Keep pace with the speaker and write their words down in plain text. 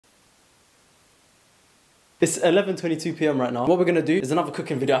It's 11:22 p.m. right now. What we're gonna do is another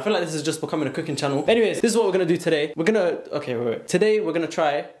cooking video. I feel like this is just becoming a cooking channel. Anyways, this is what we're gonna do today. Okay, wait. Today we're gonna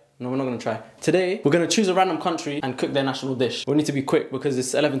try. No, we're not gonna try. Today, we're gonna choose a random country and cook their national dish. We need to be quick because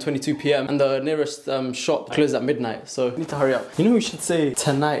it's 11:22 p.m. and the nearest shop closes at midnight. So we need to hurry up. You know, we should say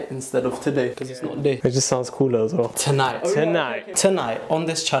tonight instead of today because it's not day. It just sounds cooler as well. Tonight. Tonight on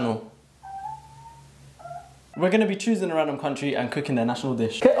this channel, we're gonna be choosing a random country and cooking their national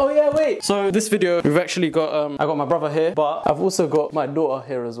dish. Okay, oh yeah, wait. So this video, we've actually got, I got my brother here, but I've also got my daughter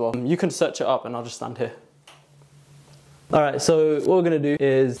here as well. You can search it up and I'll just stand here. Alright, so what we're gonna do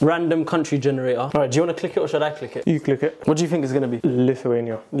is random country generator. Alright, do you wanna click it or should I click it? You click it. What do you think it's gonna be?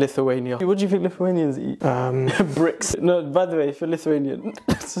 Lithuania. Lithuania. What do you think Lithuanians eat? Bricks. No, by the way, if you're Lithuanian,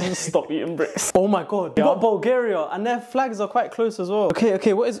 stop eating bricks. Oh my god. We got Bulgaria and their flags are quite close as well.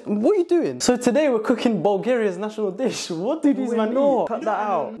 Okay, what are you doing? So today we're cooking Bulgaria's national dish. What do these men eat? Cut that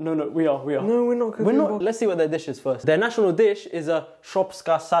out. No, we are. No, we're not cooking. Let's see what their dish is first. Their national dish is a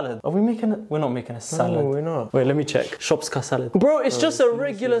shopska salad. Are we making it? We're not making a salad. No, we're not. Wait, let me check. Shopska salad. Bro, it's just a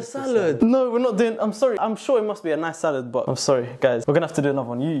regular salad. No, we're not doing, I'm sorry. I'm sure it must be a nice salad, but I'm sorry, guys. We're gonna have to do another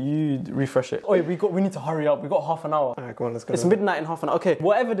one. You refresh it. Oh, yeah, we need to hurry up. We got half an hour. Alright, come on, let's go. It's midnight in half an hour. Okay,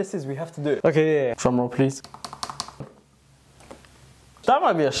 whatever this is, we have to do it. Okay, yeah. Drum roll, please. That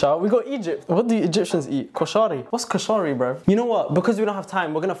might be a shout. We got Egypt. What do Egyptians eat? Koshari. What's koshari, bro? You know what? Because we don't have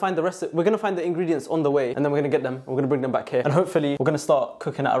time, we're gonna find the ingredients on the way, and then we're gonna get them. We're gonna bring them back here, and hopefully we're gonna start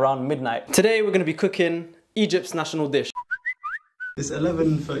cooking at around midnight. Today we're gonna be cooking Egypt's national dish. It's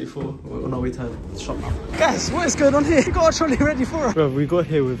 11:34. We're on our way to the shop now. Guys, what is going on here? We got our trolley ready for us. Bro, we got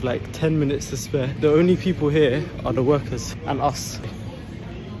here with like 10 minutes to spare. The only people here are the workers and us.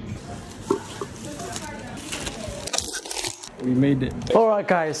 We made it. Alright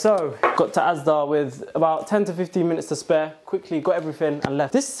guys, so got to Asda with about 10 to 15 minutes to spare. Quickly got everything and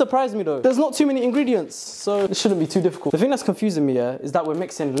left. This surprised me though. There's not too many ingredients, so it shouldn't be too difficult. The thing that's confusing me here is that we're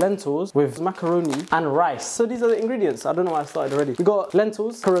mixing lentils with macaroni and rice. So these are the ingredients. I don't know why I started already. We got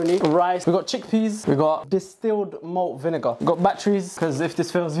lentils, macaroni, rice, we got chickpeas, we got distilled malt vinegar. We got batteries, because if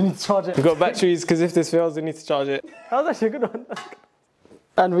this fails, we need to charge it. We got batteries, because if this fails, we need to charge it. That was actually a good one.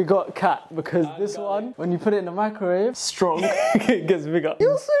 And we got cat, because this one, when you put it in the microwave, strong, it gets bigger.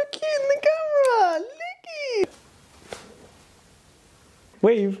 You're so cute in the camera, Licky!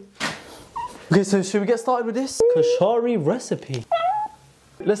 Wave. Okay, so should we get started with this? Koshari recipe.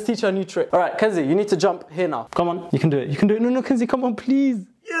 Let's teach her a new trick. All right, Kenzie, you need to jump here now. Come on, you can do it. You can do it. No, Kenzie, come on, please.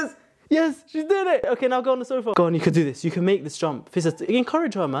 Yes. Yes, she did it. Okay, now go on the sofa. Go on, you can do this. You can make this jump.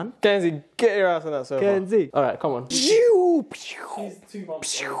 Encourage her, man. Kenzie, get your ass on that sofa. Kenzie. All right, come on. She's 2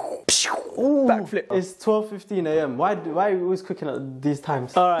 months old. Backflip. It's 12:15 a.m. Why are we always cooking at these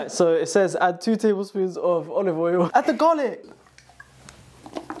times? All right, so it says add 2 tablespoons of olive oil. Add the garlic.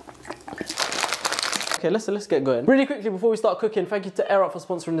 Okay, let's get going. Really quickly before we start cooking, thank you to AirUp for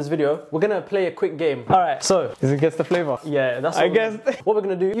sponsoring this video. We're gonna play a quick game. All right, so does it get the flavor? Yeah, that's what I guess. What we're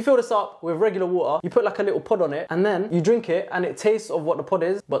gonna do, you fill this up with regular water, you put like a little pod on it, and then you drink it, and it tastes of what the pod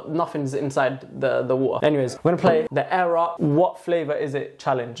is, but nothing's inside the water. Anyways, we're gonna play the AirUp What Flavor Is It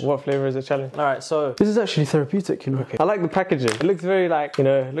challenge. What flavor is it challenge? All right, so this is actually therapeutic, you know. Okay. I like the packaging. It looks very like, you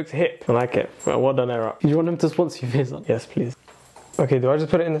know, it looks hip. I like it. Well done, AirUp. You want them to sponsor you, Faisal? Yes, please. Okay, do I just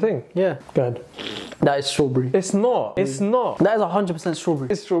put it in the thing? Yeah. Go ahead. That is strawberry. It's not. It's not. That is 100% strawberry.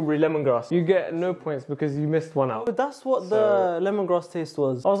 It's strawberry lemongrass. You get no points because you missed one out. But that's what the lemongrass taste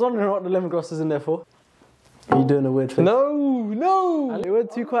was. I was wondering what the lemongrass is in there for. Are you doing a weird face? No! It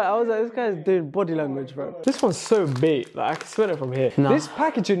went too quiet. I was like, this guy's doing body language, bro. This one's so bait. Like, I can smell it from here. Nah. This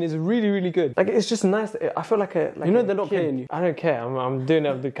packaging is really, really good. Like, it's just nice. I feel like a... Like you know they're not paying you. I don't care. I'm doing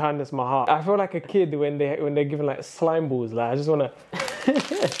it with the kindness of my heart. I feel like a kid when they're given like slime balls. Like, I just want to...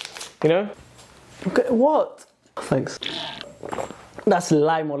 you know? Okay, what? Thanks. That's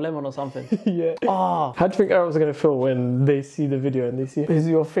lime or lemon or something. Yeah. Oh. How do you think AirUp's gonna feel when they see the video and they see is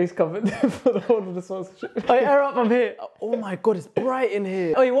your face covered for the whole of the sponsorship? Hey, AirUp, I'm here. Oh my god, it's bright in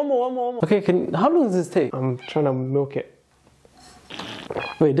here. Oh, one more. Okay, how long does this take? I'm trying to milk it.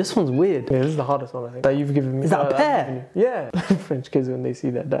 Wait, this one's weird. Yeah, this is the hardest one, I think. That you've given me. Is that a pear? Yeah. French kids when they see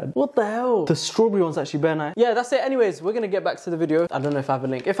their dad. What the hell? The strawberry one's actually bare nice. Yeah, that's it. Anyways, we're gonna get back to the video. I don't know if I have a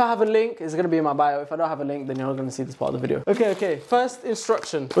link. If I have a link, it's gonna be in my bio. If I don't have a link, then you're not gonna see this part of the video. Okay. First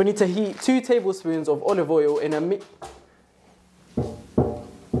instruction. We need to heat 2 tablespoons of olive oil in a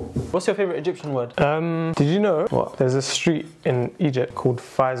What's your favorite Egyptian word? Did you know what? There's a street in Egypt called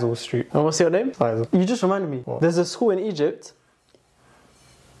Faisal Street. And what's your name? Faisal. You just reminded me. What? There's a school in Egypt.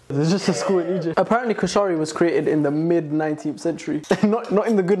 There's just a school in Egypt. Apparently koshari was created in the mid 19th century. not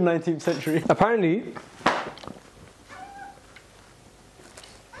in the good 19th century. Apparently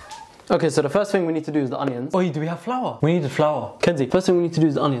Okay, so the first thing we need to do is the onions. Oh, do we have flour? We need the flour. Kenzie, first thing we need to do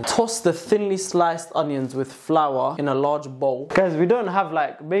is the onions. Toss the thinly sliced onions with flour in a large bowl. Guys, we don't have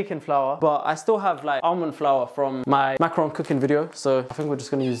like baking flour, but I still have like almond flour from my macaron cooking video. So I think we're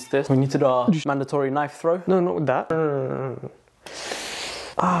just gonna use this. We need to do our mandatory knife throw. No, not with that. No.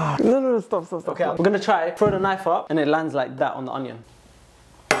 Ah, no, stop. Okay, we're gonna try, throw the knife up, and it lands like that on the onion.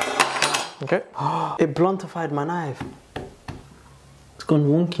 Okay. It bluntified my knife. It's gone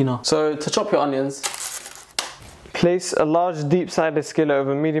wonky now. So to chop your onions, place a large deep-sided skillet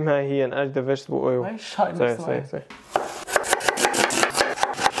over medium-high heat and add the vegetable oil. why are you shouting this? Sorry.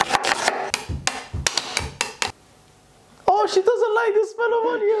 Oh, she doesn't like the smell of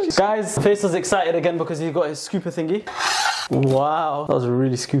onions. Guys, Faisal's excited again because he got his scooper thingy. Wow, that was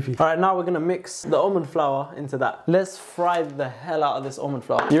really scoopy. All right, now we're gonna mix the almond flour into that. Let's fry the hell out of this almond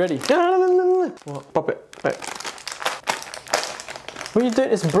flour. You ready? What? Pop it. Right. What are you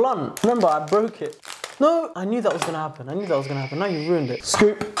doing? It's blunt. Remember, I broke it. No, I knew that was gonna happen. Now you ruined it.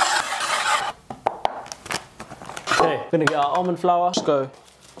 Scoop. Okay, gonna get our almond flour. Just go.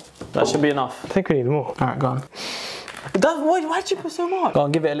 That should be enough. I think we need more. All right, go on. Why'd you put so much? Go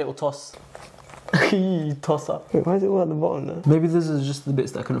on, give it a little toss. Toss up. Wait, why is it all at the bottom there? Maybe this is just the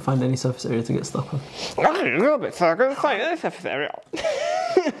bits that couldn't find any surface area to get stuck on. A little bit, so I couldn't find any surface area.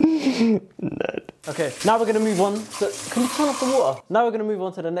 Nerd. Okay, now we're gonna move on to, can you turn off the water? Now we're gonna move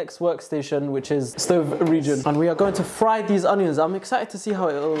on to the next workstation, which is stove region. And we are going to fry these onions. I'm excited to see how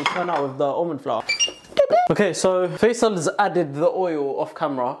it will turn out with the almond flour. Okay, so Faisal has added the oil off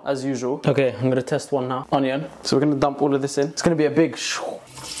camera, as usual. Okay, I'm gonna test one now. Onion. So we're gonna dump all of this in. It's gonna be a big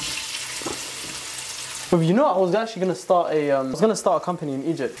But you know, I was actually gonna start a company in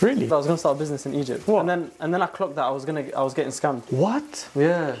Egypt. Really? I was gonna start a business in Egypt. What? And then I clocked that I was getting scammed. What?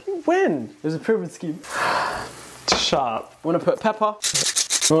 Yeah. When? It was a pyramid scheme. Shut up. We want to put pepper.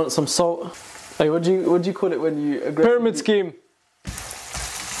 We want some salt. Hey, what do you call it when you Pyramid scheme.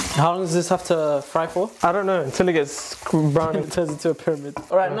 How long does this have to fry for? I don't know, until it gets brown. It turns into a pyramid.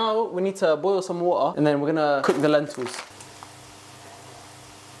 All right, now we need to boil some water and then we're gonna cook the lentils.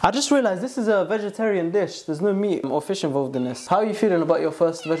 I just realized this is a vegetarian dish. There's no meat or fish involved in this. How are you feeling about your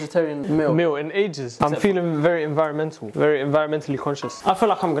first vegetarian meal? Meal in ages. I'm feeling very environmentally conscious. I feel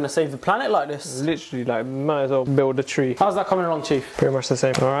like I'm gonna save the planet like this. Literally, like, might as well build a tree. How's that coming along, Chief? Pretty much the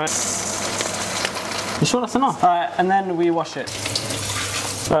same. All right. You sure that's enough? All right, and then we wash it.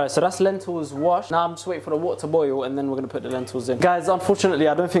 Alright, so that's lentils washed. Now I'm just waiting for the water to boil and then we're going to put the lentils in. Guys, unfortunately,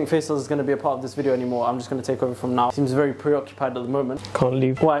 I don't think Faisal is going to be a part of this video anymore. I'm just going to take over from now. Seems very preoccupied at the moment. Can't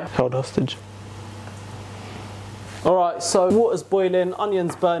leave. Why? Held hostage. Alright, so water's boiling,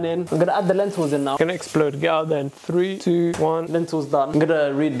 onions burning. I'm going to add the lentils in now. Gonna explode. Get out there in 3, 2, 1. Lentils done. I'm going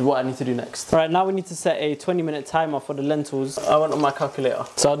to read what I need to do next. Alright, now we need to set a 20-minute timer for the lentils. I went on my calculator,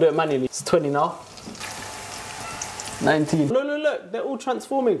 so I'll do it manually. It's 20 now. 19. Look, they're all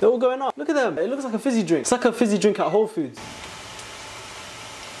transforming. They're all going up. Look at them. It looks like a fizzy drink. It's like a fizzy drink at Whole Foods.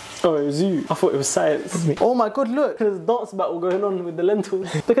 Oh, it was you. I thought it was science. Oh my god, look. There's a dance battle going on with the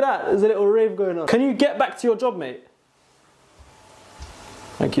lentils. Look at that. There's a little rave going on. Can you get back to your job, mate?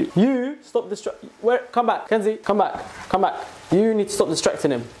 Thank you. You, stop distracting. Come back. Kenzie, come back. Come back. You need to stop distracting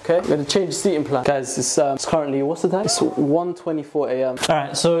him, okay? We're gonna change the seating plan. Guys, it's currently, what's the time? It's 1:24 a.m.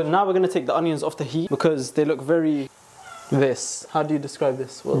 Alright, so now we're gonna take the onions off the heat because they look very... How do you describe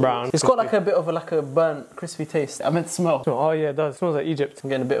this? Brown. It's got like a bit of a burnt, crispy taste. I meant smell. Oh yeah, it does. It smells like Egypt. I'm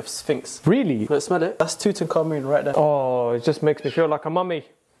getting a bit of Sphinx. Really? Let's smell it. That's Tutankhamun right there. Oh, it just makes me feel like a mummy.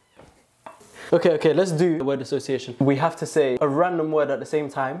 Okay, let's do the word association. We have to say a random word at the same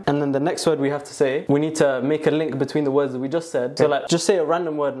time, and then the next word we have to say, we need to make a link between the words that we just said. So like, just say a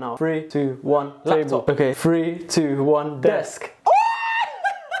random word now. 3, 2, 1, laptop. Okay, 3, 2, 1, desk.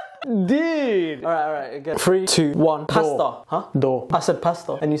 Dude! Alright, again. 3, 2, 1, pasta. Door. Huh? Door. I said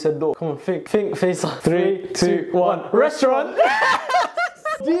pasta, and you said door. Come on, think, face off. 3, 2, 1, restaurant!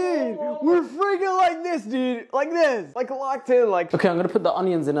 Dude, we're freaking like this, dude. Like this. Like locked in, like... Okay, I'm gonna put the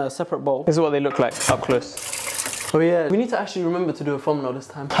onions in a separate bowl. This is what they look like, up close. Oh yeah, we need to actually remember to do a thumbnail this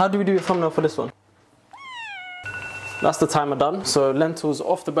time. How do we do a thumbnail for this one? That's the timer done. So lentils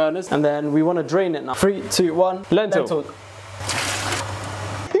off the burners, and then we want to drain it now. 3, 2, 1. Lentil.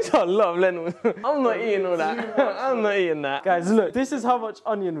 I love lentils. I'm not eating all that. I'm not eating that. Guys, look, this is how much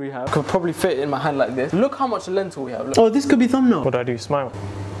onion we have. Could probably fit in my hand like this. Look how much lentil we have. Look. Oh, this could be thumbnail. What do I do? Smile.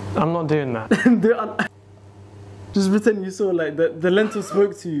 I'm not doing that. Just pretend you saw like the lentil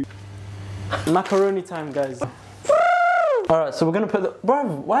spoke to you. Macaroni time, guys. Alright, so we're gonna put the... Bro,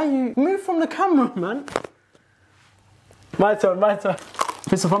 why are you... Move from the camera, man. My turn.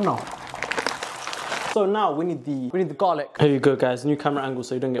 It's a thumbnail. So now we need the garlic. Here you go, guys. New camera angle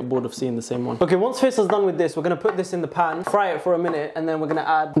so you don't get bored of seeing the same one. Okay, once Faisal's done with this, we're gonna put this in the pan, fry it for a minute, and then we're gonna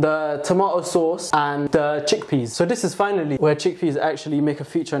add the tomato sauce and the chickpeas. So this is finally where chickpeas actually make a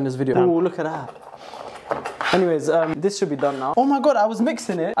feature in this video. Oh, look at that. Anyways, this should be done now. Oh my god, I was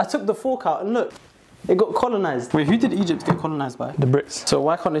mixing it. I took the fork out and look. It got colonized. Wait, who did Egypt get colonized by? The Brits. So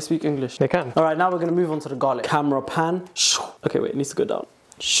why can't they speak English? They can. All right, now we're gonna move on to the garlic. Camera pan. Okay, wait, it needs to go down.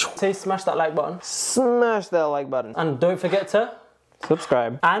 Say smash that like button. Smash that like button. And don't forget to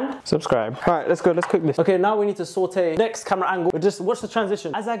subscribe. And subscribe. All right, let's go. Let's cook this. Okay, now we need to saute. Next camera angle. Just watch the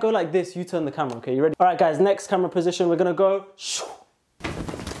transition. As I go like this, you turn the camera. Okay, you ready? All right, guys. Next camera position. We're gonna go.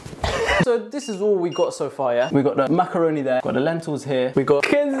 So this is all we got so far, yeah? We got the macaroni there, got the lentils here, we got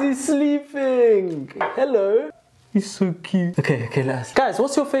Kenzie sleeping. Hello. He's so cute. Okay, let's. Guys,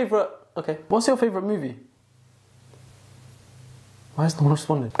 what's your favorite movie? Why is no one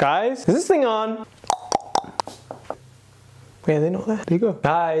responding? Guys, is this thing on? Wait, are they not there? There you go.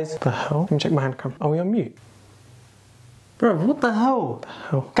 Guys, what the hell? Let me check my hand cam. Are we on mute? Bro, what the hell?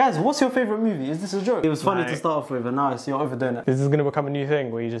 Guys, what's your favorite movie? Is this a joke? It was funny to start off with, and now you're overdoing it. Is this gonna become a new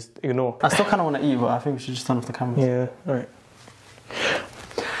thing where you just ignore? I still kind of want to eat, but I think we should just turn off the cameras. Yeah, alright.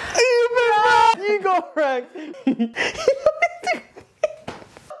 You got pranked!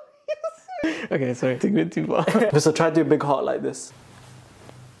 Okay, sorry, took it too far. So try to do a big heart like this.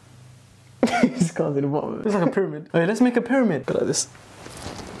 You just can't see the bottom of it. It's like a pyramid. Okay, let's make a pyramid. Go like this.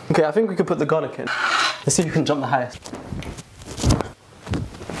 Okay, I think we could put the garlic in. Let's see who can jump the highest.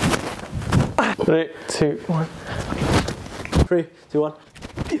 3, 2, 1. 3, 2, 1.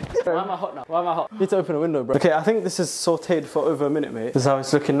 Why am I hot now? Why am I hot? Need to open a window, bro. Okay, I think this is sauteed for over a minute, mate. This is how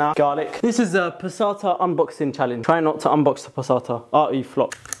it's looking now. Garlic. This is a passata unboxing challenge. Try not to unbox the passata. RE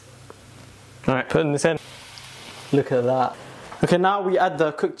flop. Alright, putting this in. Look at that. Okay, now we add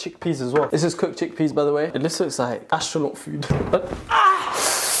the cooked chickpeas as well. This is cooked chickpeas, by the way. This looks like astronaut food.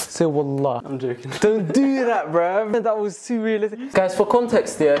 Say wallah. I'm joking. Don't do that, bro. That was too realistic. Guys, for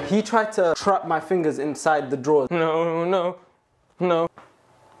context here, he tried to trap my fingers inside the drawers. No.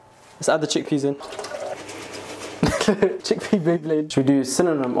 Let's add the chickpeas in. Chickpea Beyblade. Should we do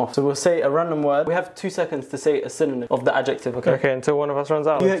synonym off? So we'll say a random word. We have 2 seconds to say a synonym of the adjective, okay? Okay, until one of us runs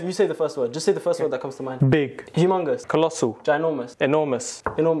out. You say the first word. Just say the first word that comes to mind. Big. Humongous. Colossal. Ginormous. Enormous.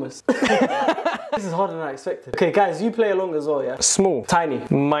 Enormous. This is harder than I expected. Okay, guys, you play along as well, yeah? Small. Tiny.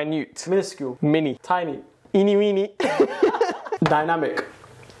 Minute. Minuscule. Mini. Tiny. Eeny weeny. Dynamic.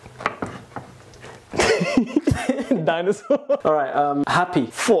 Dinosaur. Alright, happy.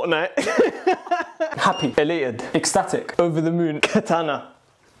 Fortnite. Happy. Elated. Ecstatic. Over the moon. Katana.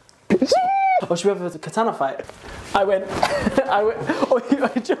 Oh, should we have a katana fight? I win. I win.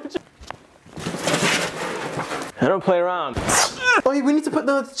 I don't play around. Oh, we need to put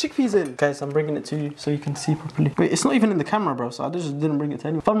the chickpeas in. Guys, I'm bringing it to you so you can see properly. Wait, it's not even in the camera, bro, so I just didn't bring it to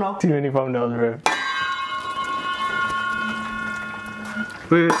anyone. Thumbnail. Too many thumbnails, bro.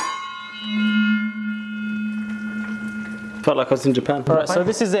 Wait. Felt like I was in Japan. Alright, so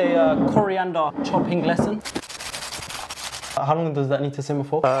this is a coriander chopping lesson. How long does that need to simmer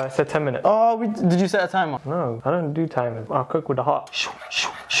for? It said 10 minutes. Oh, did you set a timer? No, I don't do timers. I'll cook with the heart.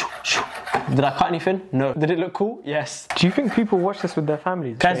 Did I cut anything? No. Did it look cool? Yes. Do you think people watch this with their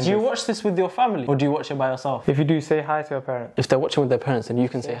families? Guys, do you watch this with your family? Or do you watch it by yourself? If you do, say hi to your parents. If they're watching with their parents, then you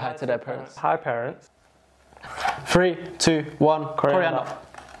can say hi to their parents. Hi, parents. 3, 2, 1. Coriander.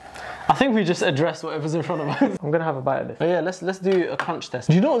 I think we just addressed whatever's in front of us. I'm gonna have a bite of this. Oh yeah, let's do a crunch test.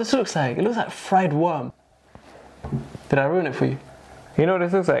 Do you know what this looks like? It looks like fried worm. Did I ruin it for you? You know what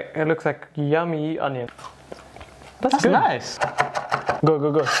this looks like? It looks like yummy onion. That's good. Nice. Go.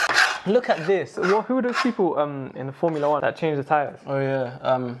 Look at this. Well, who are those people in the Formula 1 that change the tires? Oh yeah,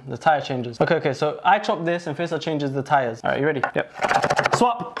 the tire changes. Okay, so I chop this and Faisal changes the tires. Alright, you ready? Yep.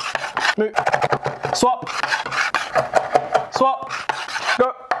 Swap. Move. Swap. Swap.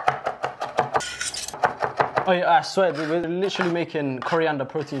 Go. Oh yeah, I swear, we're literally making coriander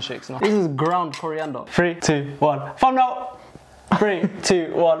protein shakes now. This is ground coriander. 3, 2, 1. Thumbnail. 3,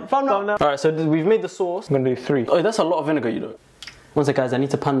 2, 1. Thumbnail. Alright, so we've made the sauce. I'm gonna do 3. Oh, that's a lot of vinegar, you know. One sec, guys, I need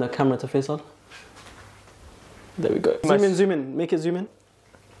to pan the camera to Faisal. There we go. Zoom in. Make it zoom in.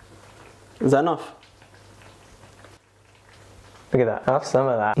 Is that enough? Look at that. Have some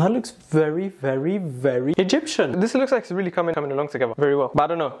of that. That looks very, very, very Egyptian. This looks like it's really coming along together very well. But I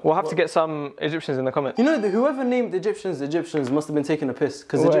don't know. We'll have to get some Egyptians in the comments. You know, whoever named Egyptians must have been taking a piss,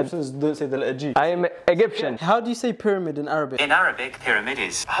 because Egyptians don't say the letter G. I am Egyptian. How do you say pyramid in Arabic? In Arabic, pyramid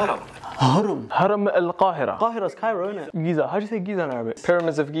is haram. Haram. Haram al-Qahira. Qahira's Cairo, innit? Giza. How do you say Giza in Arabic?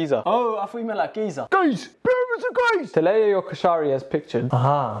 Pyramids of Giza. Oh, I thought you meant like Giza. Guys, pyramids guys! To layer your kashari as pictured.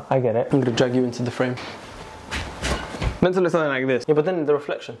 Aha, I get it. I'm gonna drag you into the frame. Meant to look something like this. Yeah, but then the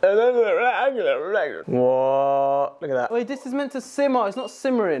reflection. What? Look at that. Wait, this is meant to simmer. It's not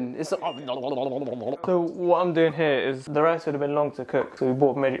simmering. It's. So what I'm doing here is the rice would have been long to cook, so we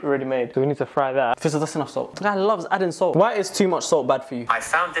bought ready-made. So we need to fry that. Fizzo, that's enough salt. The guy loves adding salt. Why is too much salt bad for you? I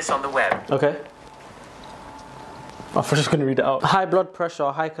found this on the web. Okay. I'm just gonna read it out. High blood pressure,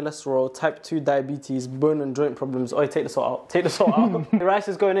 high cholesterol, type 2 diabetes, bone and joint problems. Oh, take the salt out. Take the salt out. The rice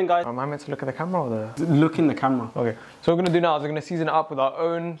is going in, guys. Am I meant to look at the camera or the... Look in the camera. Okay, so what we're gonna do now is we're gonna season it up with our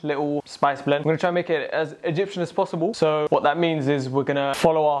own little spice blend. We're gonna try and make it as Egyptian as possible. So what that means is we're gonna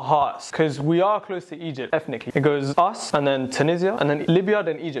follow our hearts, because we are close to Egypt ethnically. It goes us, and then Tunisia, and then Libya,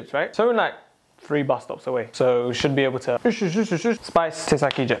 then Egypt, right? So we're like 3 bus stops away. So we should be able to spice tastes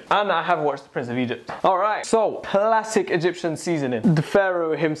like Egypt. And I have watched The Prince of Egypt. Alright, so classic Egyptian seasoning. The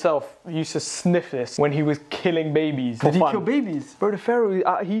pharaoh himself used to sniff this when he was killing babies. Did he kill babies? Bro, the pharaoh,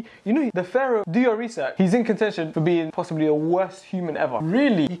 the pharaoh, do your research. He's in contention for being possibly the worst human ever.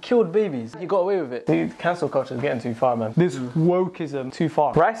 Really? He killed babies. He got away with it. Dude, cancel culture is getting too far, man. This wokeism too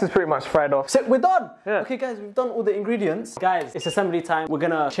far. Rice is pretty much fried off. So we're done. Yeah. Okay, guys, we've done all the ingredients. Guys, it's assembly time. We're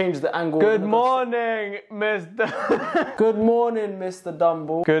gonna change the angle. Good morning, Mr. Good morning, Mr.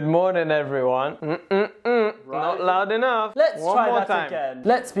 Dumble. Good morning, everyone. Not loud enough. Let's One try more that time. again.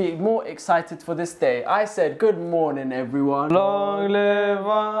 Let's be more excited for this day. I said, good morning, everyone. Long live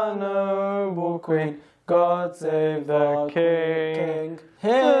our noble queen. God save the king.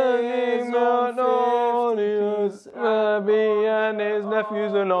 Hey, not only us, Rabbi and his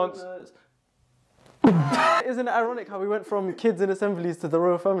nephews and aunts. Isn't it ironic how we went from kids in assemblies to the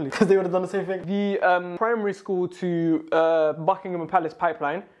royal family? Because they would have done the same thing. The primary school to Buckingham Palace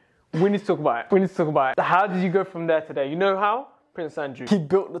pipeline, we need to talk about it. We need to talk about it. How did you go from there to there? You know how? Prince Andrew. He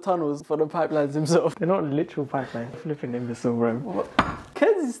built the tunnels for the pipelines himself. They're not literal pipelines. Flipping imbecile, bro.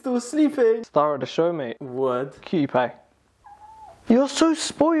 Kenzie's still sleeping. Star of the show, mate. Word. Cutie pie. You're so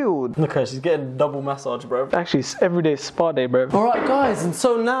spoiled. Look at her, she's getting double massage, bro. Actually, it's everyday spa day, bro. Alright guys, and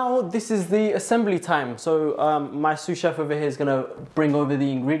so now this is the assembly time. So my sous chef over here is gonna bring over the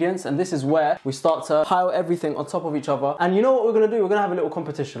ingredients, and this is where we start to pile everything on top of each other. And you know what we're gonna do? We're gonna have a little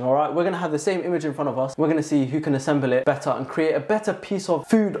competition, alright? We're gonna have the same image in front of us. We're gonna see who can assemble it better and create a better piece of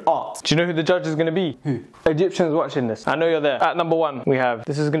food art. Do you know who the judge is gonna be? Who? Egyptians watching this. I know you're there. At number 1, we have,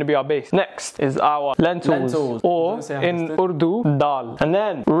 this is gonna be our base. Next is our lentils. Or in Urdu, dal. And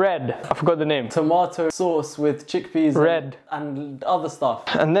then red, I forgot the name. Tomato sauce with chickpeas Red. and other stuff.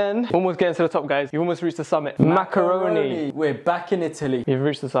 And then, almost getting to the top, guys. You almost reached the summit. Macaroni. We're back in Italy. You've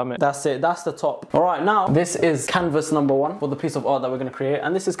reached the summit. That's it, that's the top. Alright, now this is canvas number 1 for the piece of art that we're gonna create,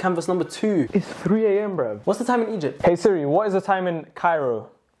 and this is canvas number 2. It's 3 a.m, bro. What's the time in Egypt? Hey Siri, what is the time in Cairo?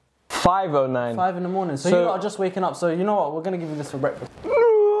 5:09. 5 in the morning. So you lot are just waking up. So you know what? We're gonna give you this for breakfast.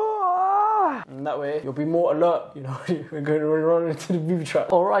 And that way you'll be more alert. You know, we're going to run into the booby trap.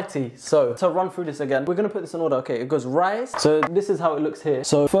 Alrighty. So to run through this again, we're gonna put this in order. Okay, it goes rice. So this is how it looks here.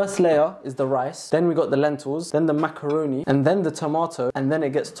 So first layer is the rice. Then we got the lentils. Then the macaroni. And then the tomato. And then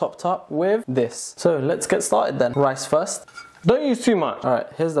it gets topped up with this. So let's get started then. Rice first. Don't use too much. Alright,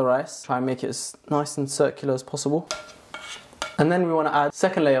 here's the rice. Try and make it as nice and circular as possible. And then we want to add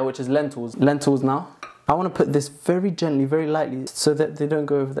second layer, which is lentils. Lentils now. I want to put this very gently, very lightly, so that they don't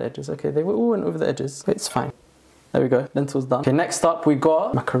go over the edges. Okay, they all went over the edges. It's fine. There we go. Lentils done. Okay, next up we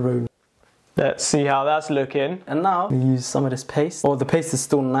got macaroni. Let's see how that's looking. And now we use some of this paste. Oh, the paste is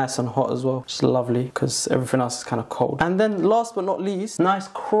still nice and hot as well. Which is lovely because everything else is kind of cold. And then last but not least, nice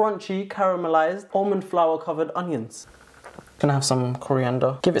crunchy caramelized almond flour covered onions. Gonna have some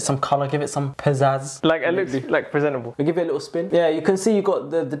coriander. Give it some color, give it some pizzazz. Like it looks like presentable. We give it a little spin. Yeah, you can see you got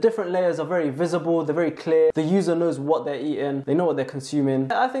the different layers are very visible, they're very clear. The user knows what they're eating, they know what they're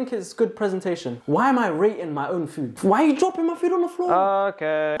consuming. I think it's good presentation. Why am I rating my own food? Why are you dropping my food on the floor?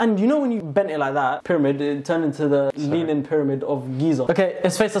 Okay. And you know when you bent it like that, pyramid, it turned into the leaning pyramid of Giza. Okay,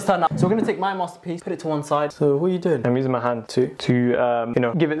 it's face us turn now. So we're gonna take my masterpiece, put it to one side. So what are you doing? I'm using my hand to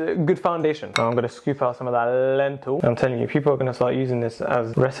give it a good foundation. So I'm gonna scoop out some of that lentil. I'm telling you, people are gonna start using this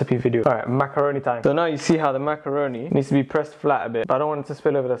as recipe video. Alright, macaroni time. So now you see how the macaroni needs to be pressed flat a bit, but I don't want it to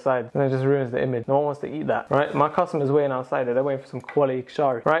spill over the sides, and it just ruins the image. No one wants to eat that, right? My customer's waiting outside there, they're waiting for some quality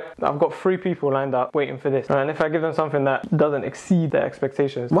kashari, right? I've got 3 people lined up waiting for this, right? And if I give them something that doesn't exceed their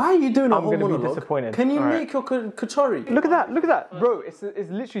expectations, why are you doing a I'm whole gonna be monologue? disappointed. Can you make your kachori? Look at that, bro, it's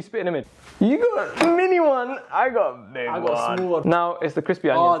literally spitting them in. You got a mini one, I got a big one. I got a small one. Now it's the crispy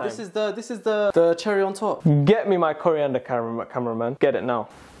onion time. This is the cherry on top. Get me my coriander cameraman. Get it now.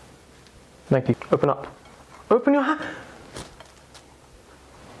 Thank you. Open up. Open your hand.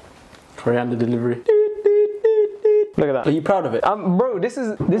 Coriander delivery. Look at that. Are you proud of it? Bro, this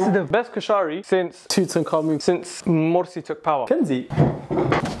is the best kashari since Morsi took power. Kenzie.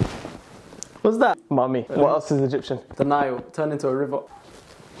 What's that? Mummy. What else is Egyptian? The Nile turned into a river.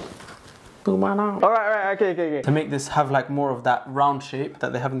 Alright, okay. To make this have like more of that round shape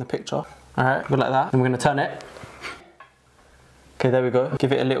that they have in the picture. Alright, go like that. And we're gonna turn it. Okay, there we go.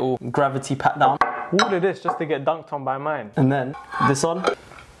 Give it a little gravity pat down. All of this just to get dunked on by mine. And then this on.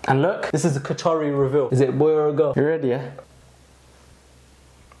 And look, this is the Kachari reveal. Is it a boy or a girl? You ready, yeah?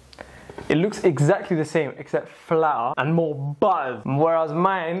 It looks exactly the same except flatter and more buzz. Whereas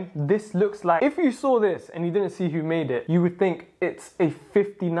mine, this looks like, if you saw this and you didn't see who made it, you would think it's a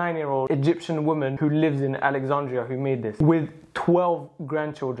 59-year-old Egyptian woman who lives in Alexandria who made this with 12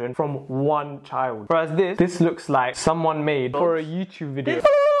 grandchildren from one child. Whereas this looks like someone made for a YouTube video.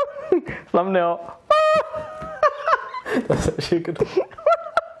 Thumbnail. That's actually a good one.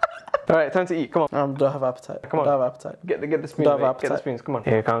 Alright, time to eat, come on. Don't have appetite. Come on. Don't have appetite. Get the spoons, Don't have mate. appetite. Get the spoons, come on.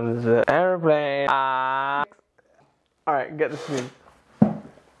 Here comes the airplane. Alright, get the spoons.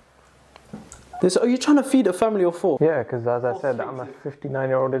 Are you trying to feed a family of 4? Yeah, because as I said, I'm a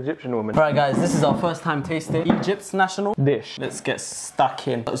 59-year-old Egyptian woman. Right guys, this is our first time tasting Egypt's national Dish. Let's get stuck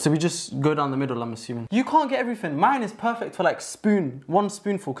in. So we just go down the middle, I'm assuming. You can't get everything. Mine is perfect for like one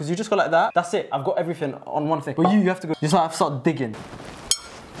spoonful, because you just go like that. That's it. I've got everything on one thing. But you have to go. You just have to start digging.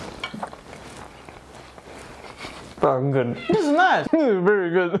 Oh, good. This is nice. This is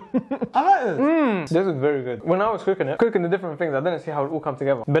very good. I like this. This is very good. When I was cooking the different things, I didn't see how it all come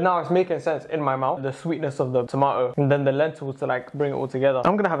together. But now it's making sense in my mouth. The sweetness of the tomato and then the lentils to like bring it all together.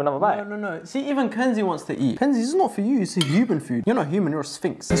 I'm gonna have another bite. No. See, even Kenzie wants to eat. Kenzie, this is not for you. It's a human food. You're not human. You're a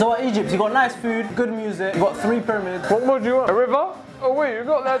sphinx. So at Egypt, you got nice food, good music. You got 3 pyramids. What more do you want? A river? Oh wait, you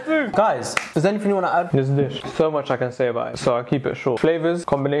got that too. Guys, is there anything you want to add? This dish. So much I can say about it. So I'll keep it short. Flavors,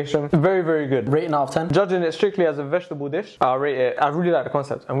 combination, very, very good. Rating out of 10. Judging it strictly as a vegetable dish, I'll rate it. I really like the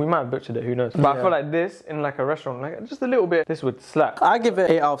concept, and we might have butchered it, who knows. But I feel like this, in like a restaurant, like just a little bit, this would slap. I give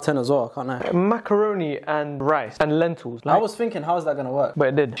it 8 out of 10 as well, can't I? Macaroni and rice and lentils. I was thinking, how is that going to work? But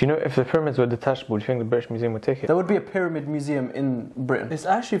it did. Do you know if the pyramids were detachable, do you think the British Museum would take it? There would be a pyramid museum in Britain. It's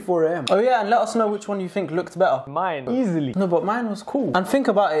actually 4 AM. Oh yeah, and let us know which one you think looked better. Mine, easily. No, but mine was cool. And think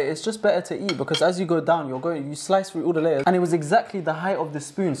about it, it's just better to eat because as you go down, you slice through all the layers, and it was exactly the height of the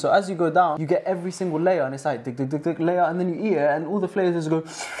spoon. So as you go down, you get every single layer, and it's like dig layer, and then you eat it, and all the flavors go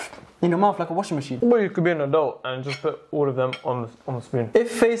in your mouth like a washing machine. Well, you could be an adult and just put all of them on the spoon.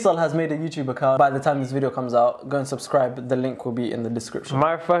 If Faisal has made a YouTube account by the time this video comes out, go and subscribe. The link will be in the description.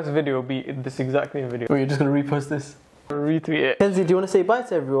 My first video will be this exactly video. Wait, you're just gonna repost this? Retweet it. Kenzie, do you want to say bye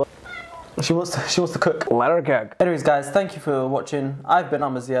to everyone? She wants to cook. Let her cook. Anyways, guys, thank you for watching. I've been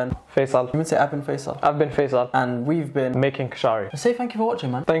Amazian. Faisal. You would say I've been Faisal. I've been Faisal. And we've been making kashari. Say thank you for watching,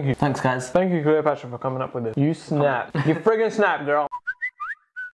 man. Thank you. Thanks, guys. Thank you, Cleopatra, for coming up with this. You snap. You friggin' snap, girl.